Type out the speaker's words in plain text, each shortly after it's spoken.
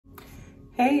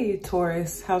Hey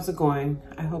Taurus, how's it going?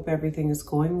 I hope everything is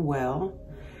going well.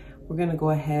 We're gonna go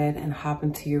ahead and hop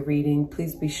into your reading.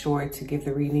 Please be sure to give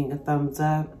the reading a thumbs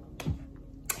up,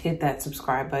 hit that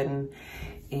subscribe button,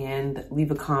 and leave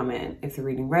a comment if the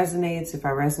reading resonates, if I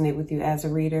resonate with you as a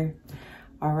reader.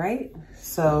 All right,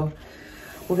 so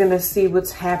we're gonna see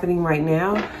what's happening right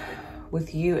now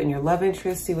with you and your love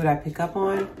interest, see what I pick up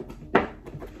on.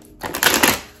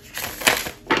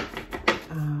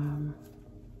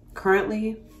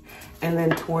 Currently, and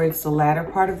then towards the latter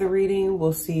part of the reading,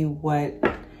 we'll see what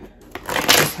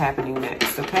is happening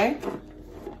next, okay?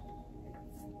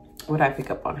 What I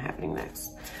pick up on happening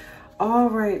next.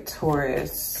 All right,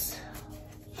 Taurus.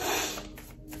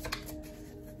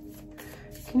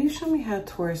 Can you show me how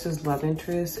Taurus's love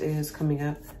interest is coming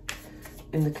up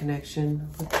in the connection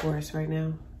with Taurus right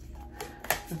now?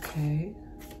 Okay.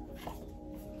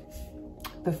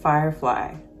 The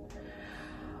Firefly.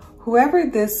 Whoever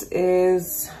this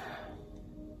is,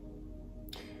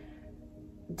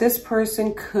 this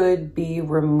person could be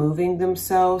removing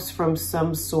themselves from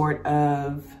some sort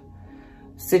of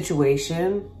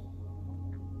situation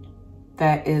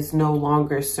that is no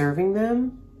longer serving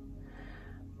them.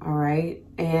 All right.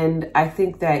 And I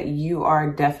think that you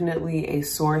are definitely a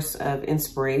source of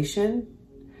inspiration.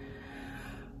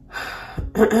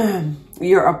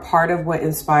 You're a part of what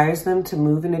inspires them to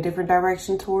move in a different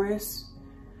direction, Taurus.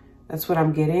 That's what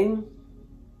I'm getting.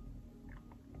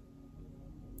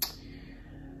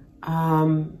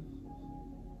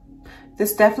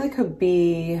 This definitely could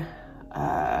be,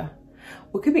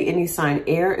 what could be any sign.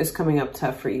 Air is coming up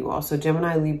tough for you all. So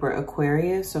Gemini, Libra,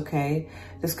 Aquarius, okay?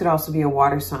 This could also be a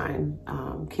water sign.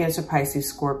 Cancer, Pisces,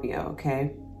 Scorpio,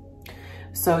 okay?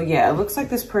 So yeah, it looks like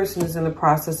this person is in the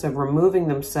process of removing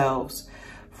themselves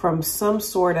from some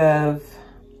sort of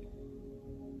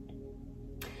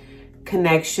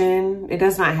connection. It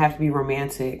does not have to be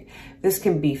romantic. This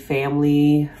can be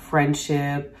family,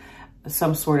 friendship,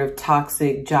 some sort of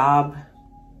toxic job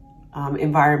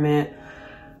environment.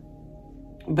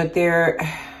 But they're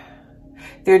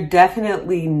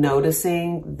definitely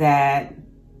noticing that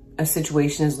a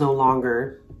situation is no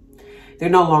longer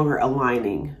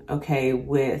aligning, okay,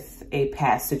 with a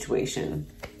past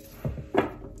situation.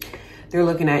 They're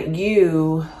looking at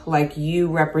you like you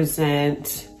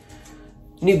represent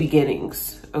new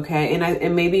beginnings, okay?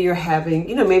 And maybe you're having,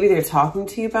 you know, maybe they're talking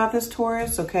to you about this,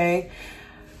 Taurus, okay?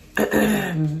 But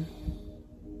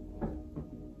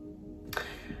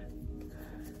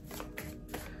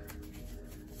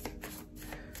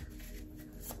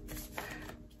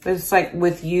it's like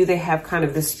with you, they have kind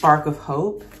of this spark of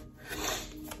hope.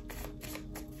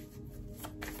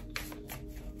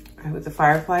 All right, with the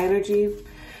Firefly energy,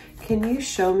 can you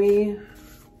show me,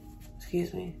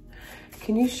 excuse me,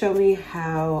 can you show me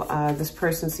how this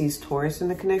person sees Taurus in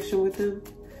the connection with them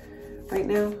right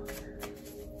now?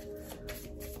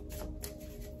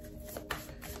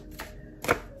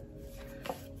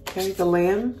 Okay, the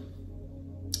Lamb,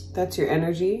 that's your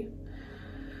energy.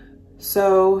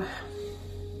 So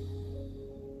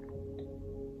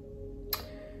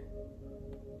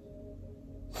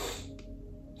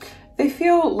they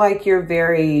feel like you're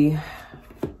very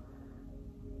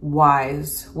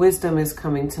wise. Wisdom is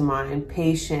coming to mind.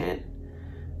 Patient.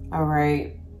 All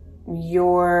right.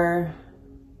 You're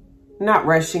not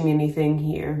rushing anything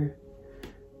here.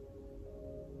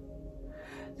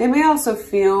 They may also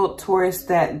feel, Taurus,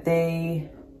 that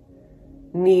they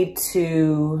need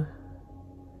to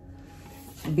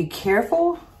be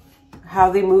careful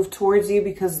how they move towards you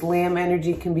because Lamb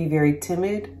energy can be very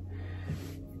timid.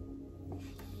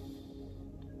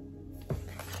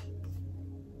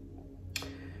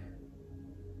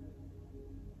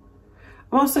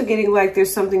 I'm also getting like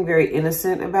there's something very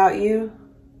innocent about you.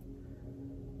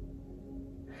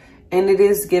 And it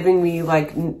is giving me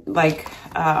like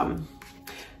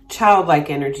childlike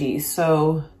energy.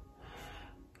 So,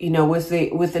 you know, with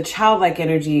the childlike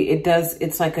energy,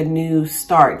 it's like a new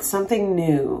start, something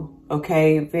new,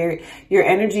 okay? Your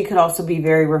energy could also be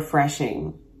very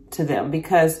refreshing to them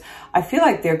because I feel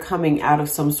like they're coming out of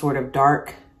some sort of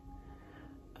dark,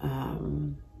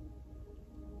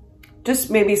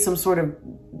 just maybe some sort of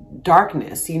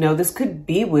darkness, you know, this could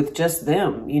be with just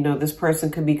them. You know, this person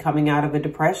could be coming out of a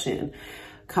depression,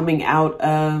 coming out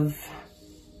of,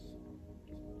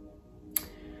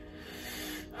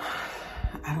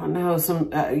 I don't know,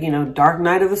 some, you know, dark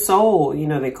night of the soul, you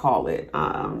know, they call it,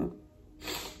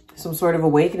 some sort of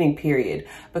awakening period.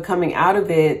 But coming out of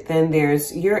it, then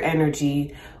there's your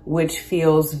energy, which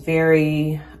feels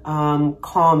very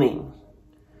calming,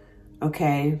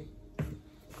 okay?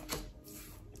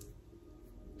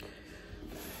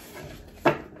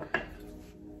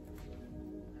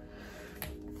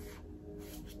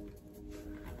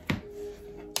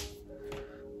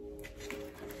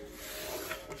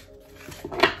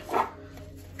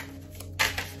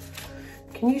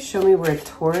 Can you show me where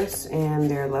Taurus and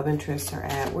their love interests are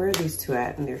at? Where are these two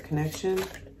at in their connection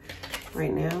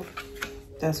right now?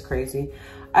 That's crazy.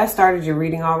 I started your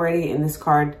reading already and this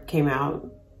card came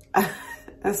out.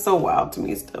 That's so wild to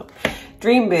me still.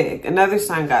 Dream big. Another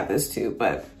sign got this too,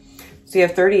 but so you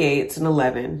have 38, it's an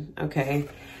 11, okay?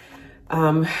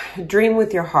 Dream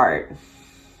with your heart.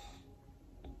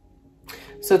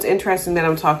 So it's interesting that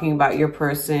I'm talking about your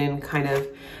person kind of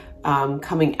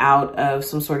coming out of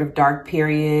some sort of dark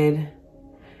period.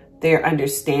 They're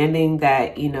understanding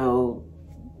that, you know,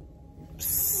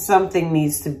 something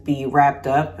needs to be wrapped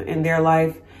up in their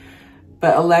life.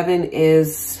 But 11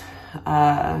 is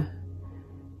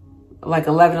like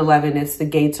 11, it's the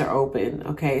gates are open.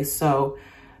 Okay, so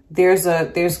there's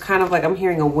kind of like, I'm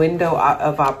hearing a window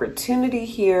of opportunity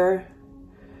here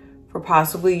for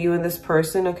possibly you and this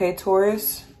person. Okay,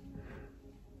 Taurus.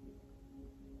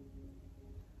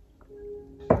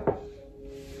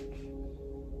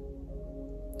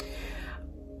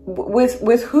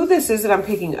 With who this is that I'm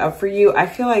picking up for you, I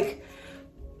feel like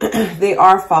they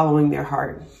are following their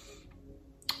heart.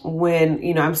 When,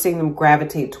 you know, I'm seeing them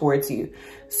gravitate towards you.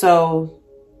 So,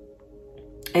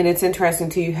 and it's interesting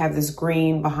too, you have this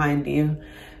green behind you,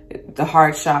 the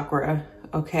heart chakra.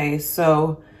 Okay,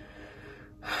 so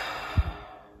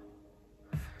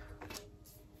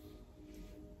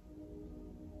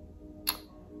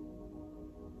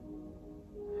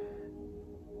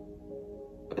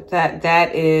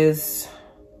that is,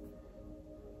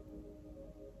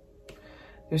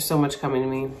 there's so much coming to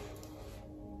me.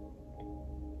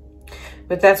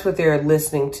 But that's what they're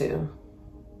listening to.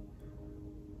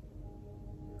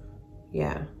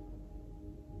 Yeah.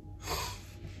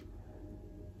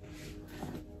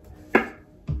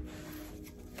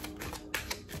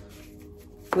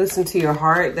 Listen to your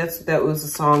heart. That was a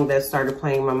song that started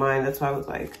playing in my mind. That's why I was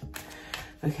like,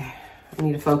 okay, I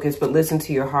need to focus, but listen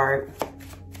to your heart.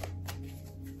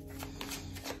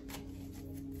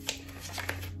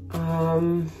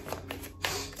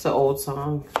 It's an old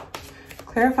song.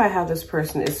 Clarify how this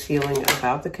person is feeling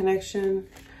about the connection.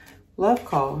 Love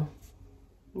call.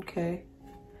 Okay.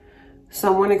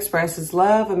 Someone expresses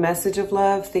love, a message of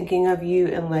love, thinking of you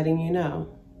and letting you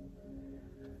know.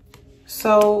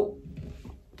 So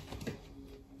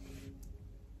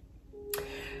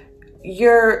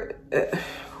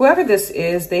whoever this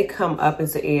is, they come up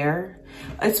as air.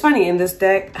 It's funny in this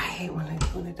deck, I hate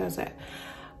when it does that.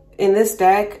 In this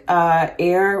deck,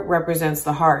 air represents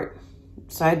the heart.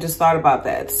 So I just thought about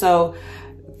that. So,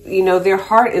 you know, their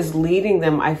heart is leading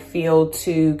them, I feel,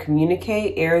 to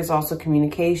communicate. Air is also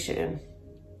communication.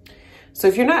 So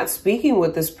if you're not speaking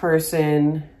with this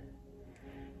person,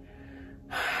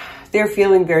 they're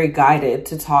feeling very guided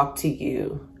to talk to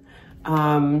you.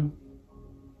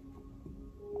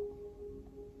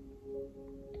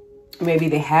 Maybe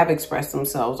they have expressed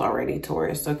themselves already,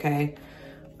 Taurus, okay?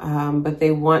 But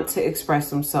they want to express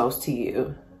themselves to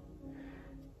you.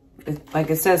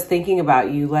 Like it says, thinking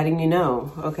about you, letting you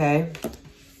know, okay?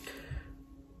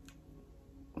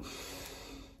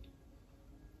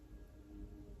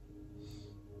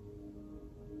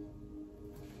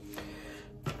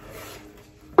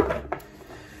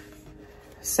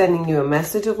 Sending you a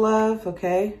message of love,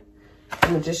 okay? The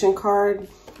Magician card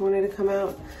wanted to come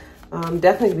out.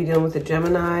 Definitely be dealing with a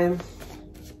Gemini.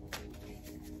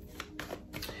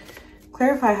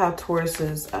 Clarify how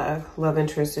Taurus's love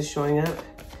interest is showing up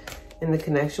in the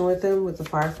connection with them, with the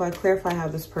Firefly. Clarify how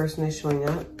this person is showing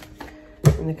up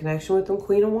in the connection with them.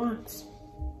 Queen of Wands.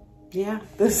 Yeah,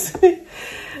 this, like,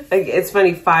 it's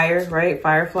funny, fire, right?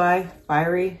 Firefly,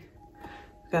 fiery.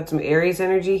 Got some Aries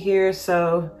energy here.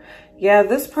 So yeah,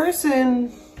 this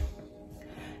person,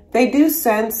 they do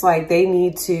sense like they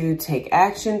need to take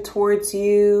action towards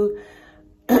you.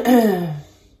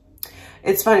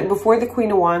 It's funny, before the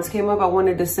Queen of Wands came up, I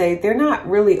wanted to say they're not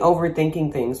really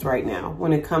overthinking things right now.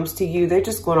 When it comes to you, they're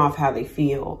just going off how they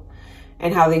feel.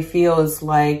 And how they feel is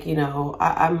like, you know,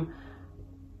 I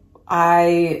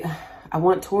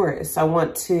want Taurus. I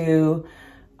want to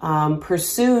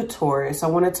pursue Taurus. I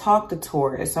want to talk to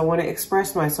Taurus. I want to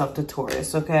express myself to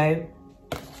Taurus, okay?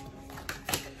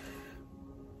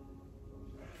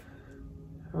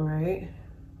 All right.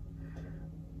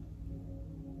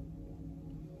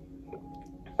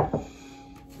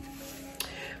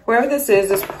 Whoever this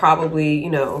is probably, you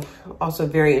know, also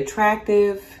very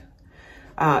attractive.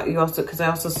 You also, because I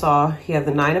also saw you have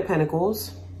the Nine of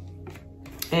Pentacles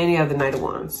and you have the Knight of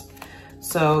Wands.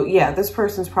 So yeah, this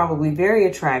person's probably very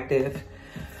attractive.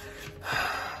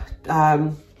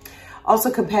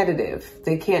 Also competitive.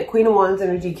 They can't, Queen of Wands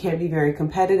energy can't be very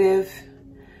competitive.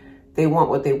 They want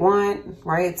what they want,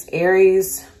 right? It's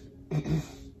Aries.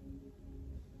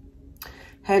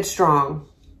 headstrong,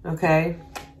 okay?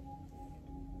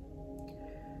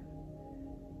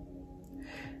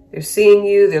 They're seeing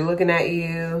you, they're looking at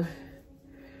you.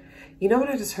 You know what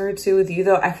I just heard too with you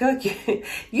though? I feel like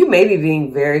you may be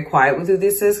being very quiet with who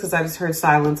this is because I just heard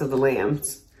Silence of the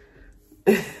Lambs.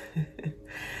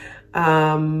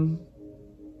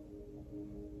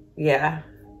 Yeah.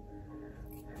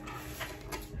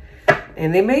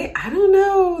 And they may, I don't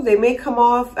know, they may come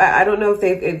off, I don't know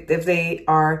if they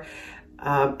are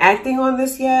acting on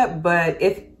this yet, but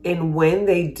if and when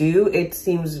they do, it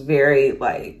seems very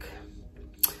like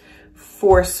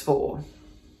forceful.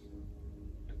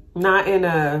 Not in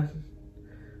a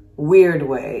weird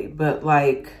way, but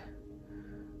like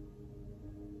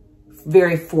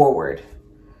very forward.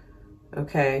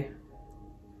 Okay.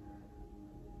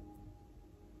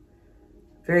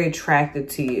 Very attracted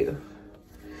to you.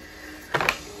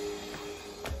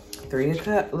 Three of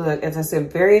Cups. Look, as I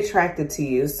said, very attracted to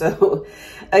you. So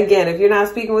again, if you're not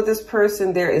speaking with this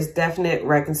person, there is definite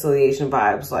reconciliation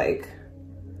vibes, like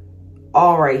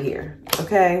all right here.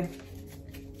 Okay.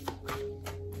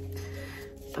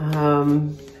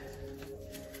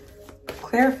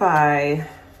 Clarify.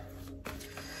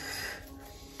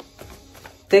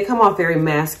 They come off very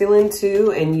masculine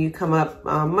too, and you come up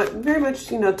very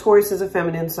much, you know, Taurus is a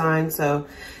feminine sign, so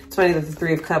it's funny that the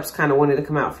Three of Cups kind of wanted to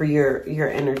come out for your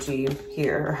energy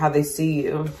here, or how they see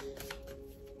you.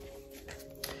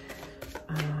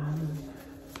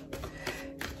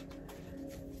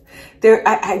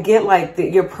 I get like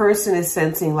that your person is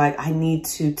sensing like, I need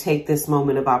to take this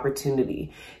moment of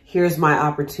opportunity. Here's my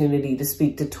opportunity to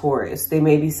speak to Taurus. They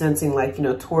may be sensing like, you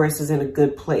know, Taurus is in a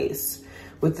good place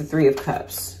with the Three of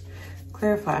Cups.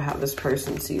 Clarify how this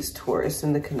person sees Taurus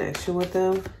and the connection with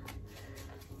them.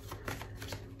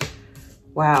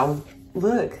 Wow,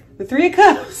 look, the Three of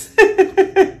Cups.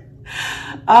 The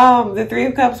Three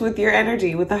of Cups with your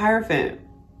energy, with the Hierophant.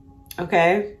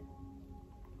 Okay.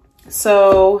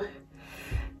 So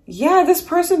yeah, this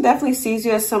person definitely sees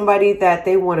you as somebody that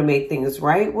they want to make things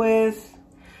right with.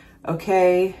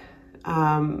 Okay.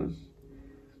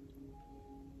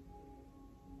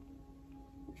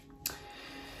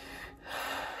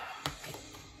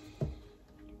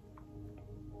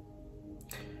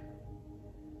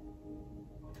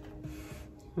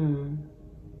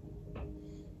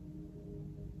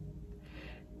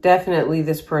 Definitely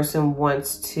this person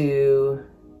wants to,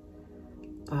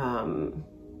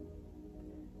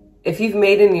 if you've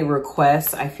made any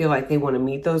requests, I feel like they want to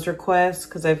meet those requests,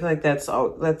 because I feel like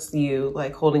that's you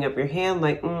like holding up your hand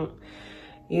like,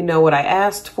 you know what I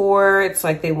asked for. It's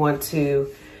like they want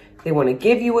to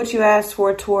give you what you asked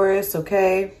for, Taurus,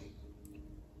 okay?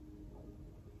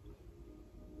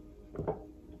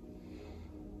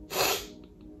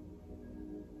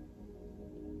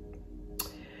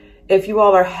 If you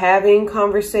all are having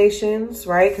conversations,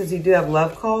 right, because you do have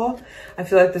love call, I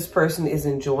feel like this person is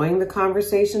enjoying the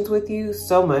conversations with you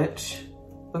so much,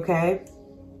 okay?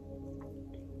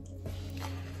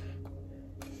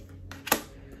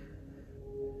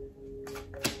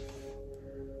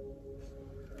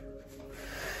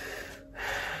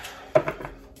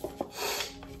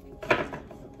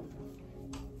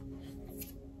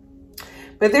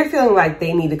 But they're feeling like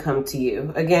they need to come to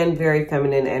you. Again, very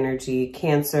feminine energy.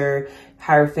 Cancer,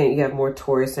 Hierophant, you have more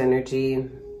Taurus energy.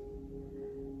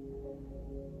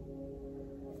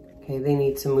 Okay, they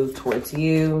need to move towards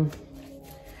you.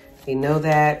 They know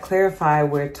that. Clarify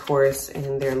where Taurus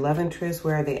and their love interest,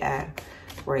 where are they at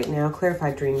right now?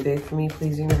 Clarify, dream big for me,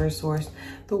 please, universe source.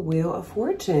 The Wheel of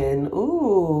Fortune.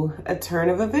 Ooh, a turn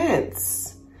of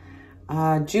events.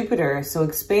 Jupiter, so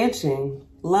expansion,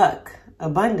 luck,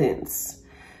 abundance.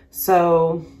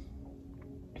 So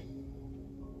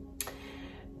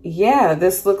yeah,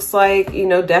 this looks like, you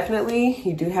know, definitely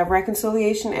you do have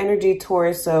reconciliation energy,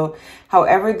 Taurus. So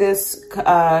however this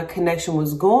connection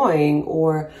was going,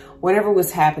 or whatever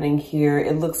was happening here,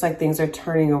 it looks like things are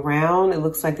turning around. It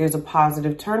looks like there's a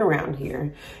positive turnaround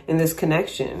here in this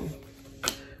connection,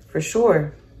 for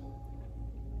sure.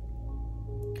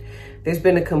 There's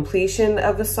been a completion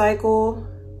of a cycle,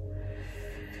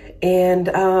 and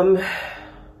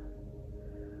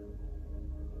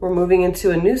we're moving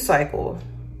into a new cycle.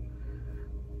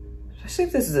 Especially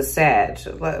if this is a Sag.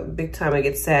 Big time I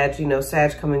get Sag, you know,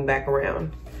 Sag coming back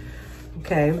around.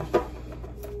 Okay.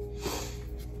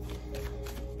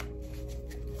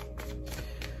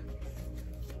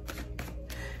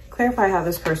 Clarify how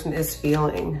this person is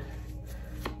feeling.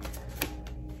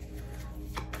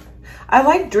 I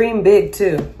like dream big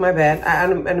too. My bad. I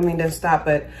don't mean to stop,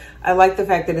 but I like the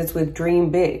fact that it's with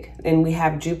dream big, and we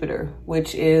have Jupiter,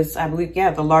 which is, I believe, yeah,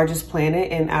 the largest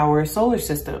planet in our solar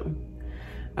system.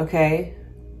 Okay.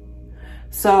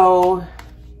 So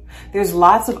there's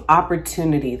lots of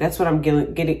opportunity. That's what I'm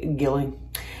getting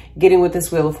with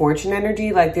this Wheel of Fortune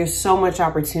energy. Like there's so much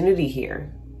opportunity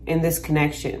here in this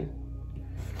connection.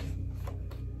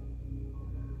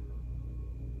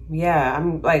 Yeah,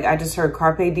 I'm like, I just heard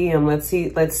carpe diem. Let's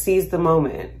seize the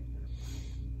moment.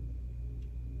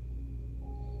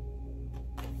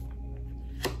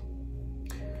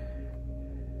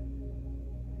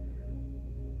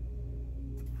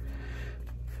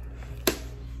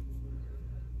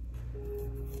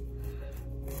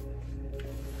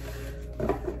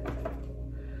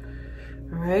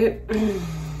 Right? I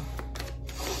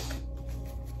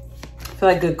feel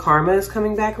like good karma is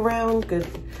coming back around.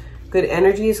 Good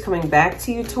energy is coming back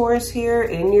to you, Taurus, here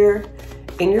in your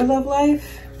love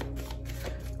life.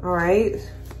 All right.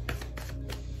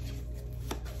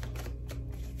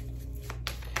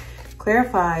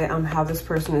 Clarify how this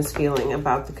person is feeling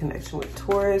about the connection with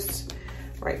Taurus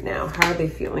right now. How are they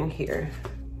feeling here?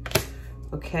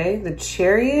 Okay, the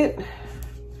Chariot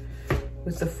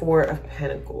with the Four of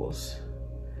Pentacles.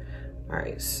 All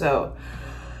right, so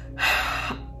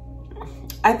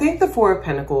I think the Four of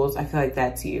Pentacles, I feel like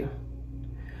that's you.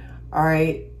 All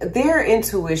right, their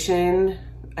intuition,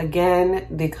 again,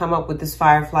 they come up with this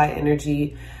firefly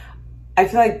energy. I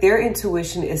feel like their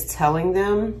intuition is telling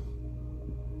them,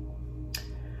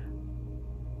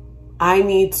 I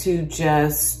need to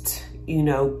just, you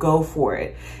know, go for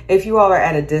it. If you all are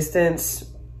at a distance,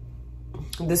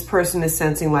 this person is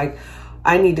sensing like,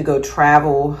 I need to go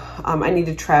travel. I need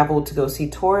to travel to go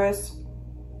see Taurus.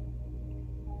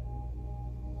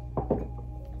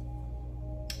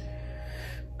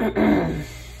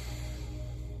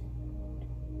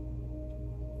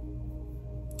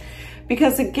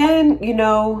 Because again, you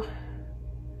know,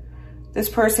 this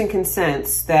person can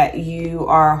sense that you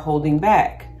are holding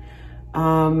back,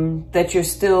 that you're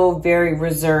still very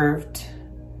reserved.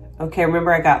 Okay,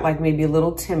 remember I got like maybe a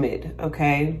little timid,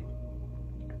 okay?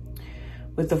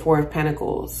 With the Four of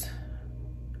Pentacles.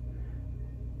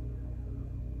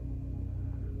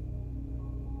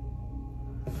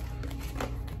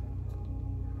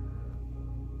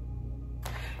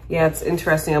 Yeah, it's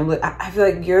interesting. I feel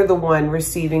like you're the one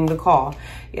receiving the call.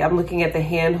 Yeah, I'm looking at the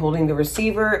hand holding the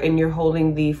receiver and you're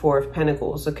holding the Four of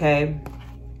Pentacles, okay?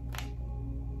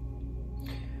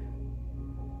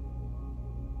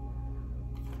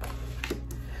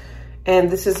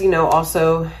 And this is, you know,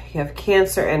 also you have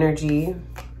Cancer energy.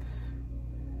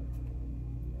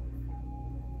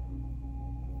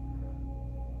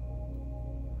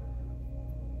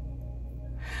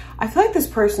 I feel like this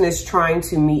person is trying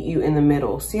to meet you in the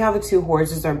middle. See how the two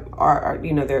horses are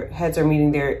you know, their heads are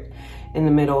meeting there in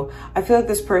the middle. I feel like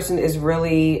this person is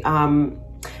really,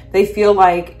 they feel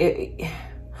like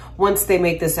once they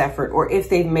make this effort, or if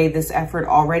they've made this effort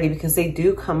already, because they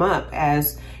do come up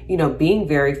as, you know, being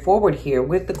very forward here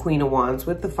with the Queen of Wands,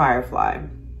 with the Firefly.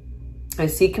 I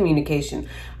see communication.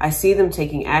 I see them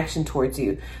taking action towards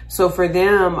you. So for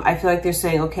them, I feel like they're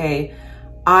saying, okay,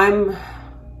 I'm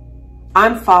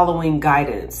following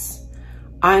guidance.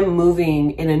 I'm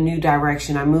moving in a new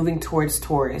direction. I'm moving towards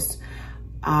Taurus.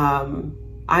 I'm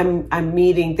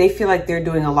meeting, they feel like they're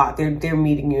doing a lot. They're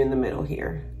meeting you in the middle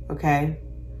here, okay?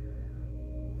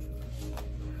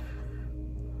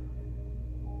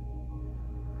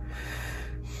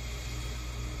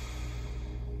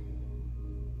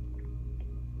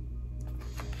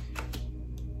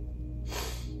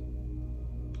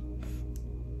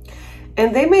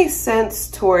 And they may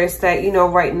sense, Taurus, that, you know,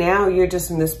 right now you're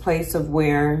just in this place of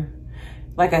where,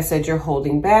 like I said, you're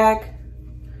holding back.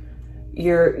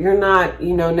 You're not,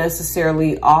 you know,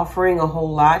 necessarily offering a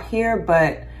whole lot here,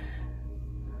 but,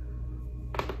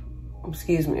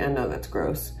 excuse me, I know that's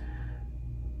gross.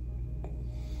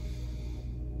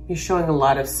 You're showing a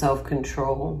lot of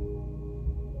self-control.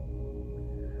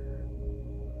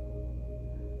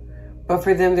 But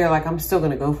for them, they're like, I'm still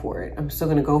going to go for it. I'm still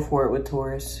going to go for it with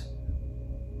Taurus.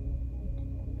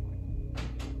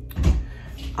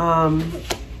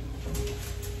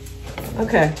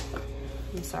 Okay.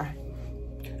 I'm sorry.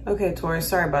 Okay, Taurus,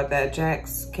 sorry about that.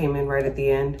 Jax came in right at the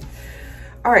end.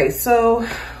 All right, so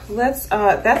let's,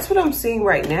 that's what I'm seeing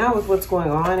right now with what's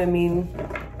going on. I mean,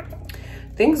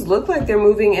 things look like they're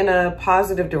moving in a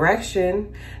positive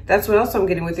direction. That's what else I'm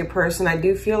getting with your person. I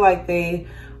do feel like they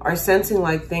are sensing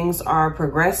like things are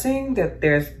progressing, that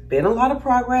there's been a lot of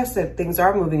progress, that things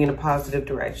are moving in a positive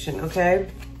direction, okay?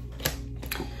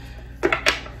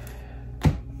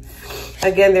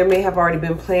 Again, there may have already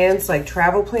been plans, like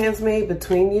travel plans made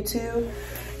between you two,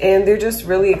 and they're just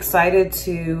really excited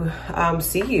to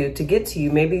see you, to get to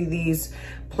you. Maybe these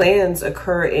plans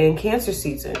occur in Cancer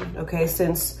season, okay?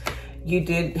 Since, You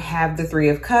did have the Three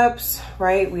of Cups,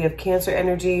 right? We have Cancer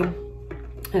energy, and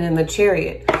then the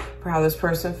Chariot for how this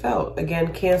person felt.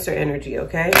 Again, Cancer energy,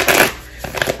 okay?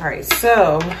 All right,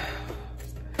 so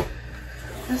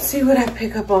let's see what I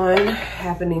pick up on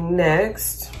happening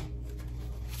next.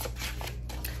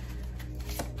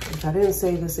 If I didn't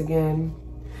say this again,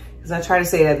 because I try to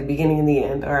say it at the beginning and the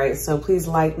end. All right, so please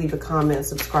like, leave a comment,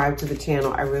 subscribe to the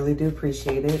channel. I really do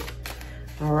appreciate it.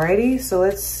 Alrighty, so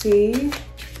let's see.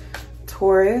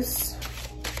 Taurus,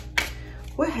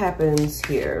 what happens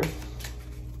here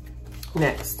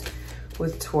next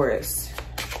with Taurus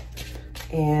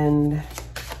and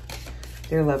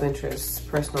their love interest,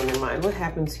 person on their mind? What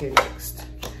happens here next?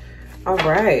 All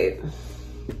right.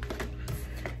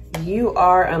 You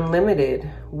are unlimited.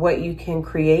 What you can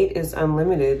create is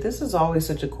unlimited. This is always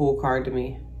such a cool card to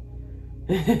me.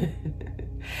 It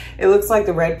looks like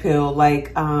the red pill,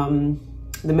 like the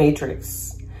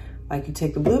Matrix. Like you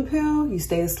take the blue pill, you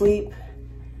stay asleep,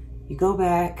 you go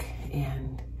back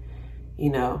and, you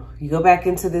know, you go back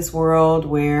into this world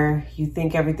where you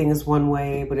think everything is one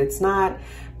way, but it's not.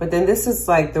 But then this is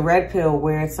like the red pill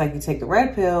where it's like you take the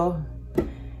red pill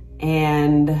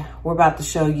and we're about to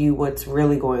show you what's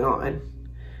really going on.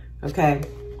 Okay.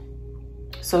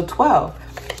 So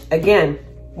 12, again,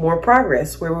 more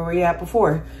progress. Where were we at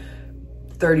before?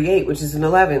 38, which is an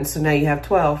 11. So now you have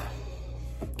 12.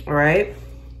 All right.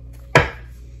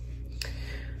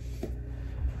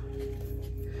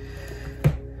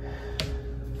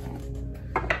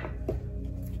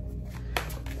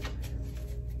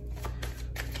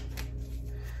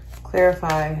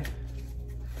 Clarify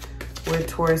where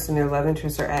Taurus and their love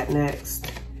interests are at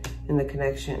next in the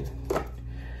connection.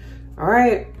 All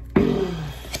right.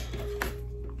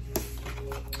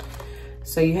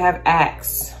 So you have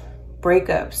acts,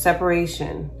 breakup,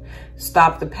 separation,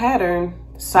 stop the pattern,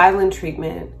 silent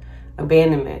treatment,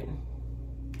 abandonment.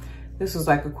 This was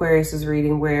like Aquarius's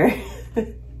reading where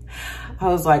I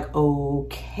was like,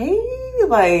 okay,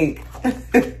 like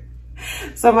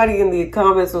somebody in the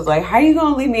comments was like, how are you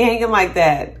gonna leave me hanging like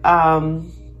that? I'll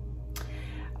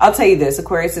tell you this,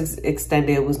 Aquarius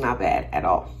Extended was not bad at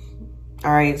all.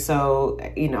 All right, so,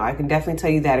 you know, I can definitely tell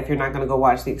you that if you're not gonna go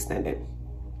watch the Extended.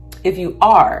 If you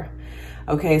are,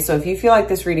 okay, so if you feel like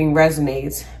this reading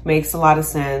resonates, makes a lot of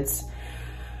sense,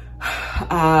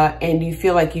 and you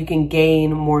feel like you can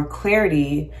gain more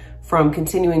clarity from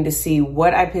continuing to see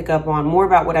what I pick up on, more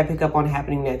about what I pick up on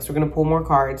happening next. We're gonna pull more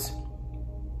cards.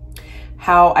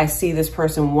 How I see this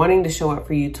person wanting to show up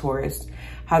for you, Taurus,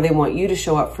 how they want you to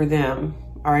show up for them,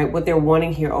 all right, what they're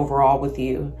wanting here overall with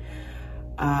you.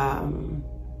 I'm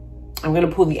going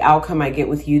to pull the outcome I get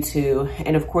with you two,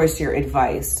 and of course your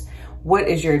advice. What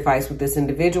is your advice with this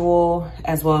individual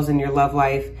as well as in your love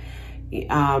life, you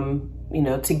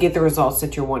know, to get the results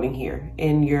that you're wanting here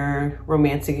in your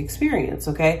romantic experience,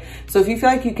 okay? So if you feel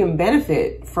like you can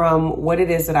benefit from what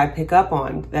it is that I pick up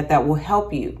on, that will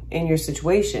help you in your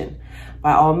situation,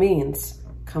 by all means,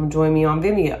 come join me on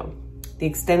Vimeo. The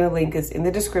extended link is in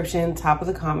the description, top of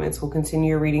the comments. We'll continue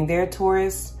your reading there,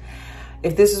 Taurus.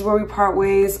 If this is where we part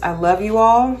ways, I love you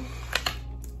all,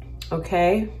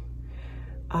 okay?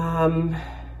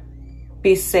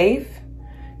 Be safe,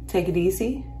 take it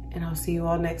easy, and I'll see you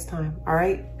all next time. All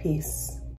right, peace.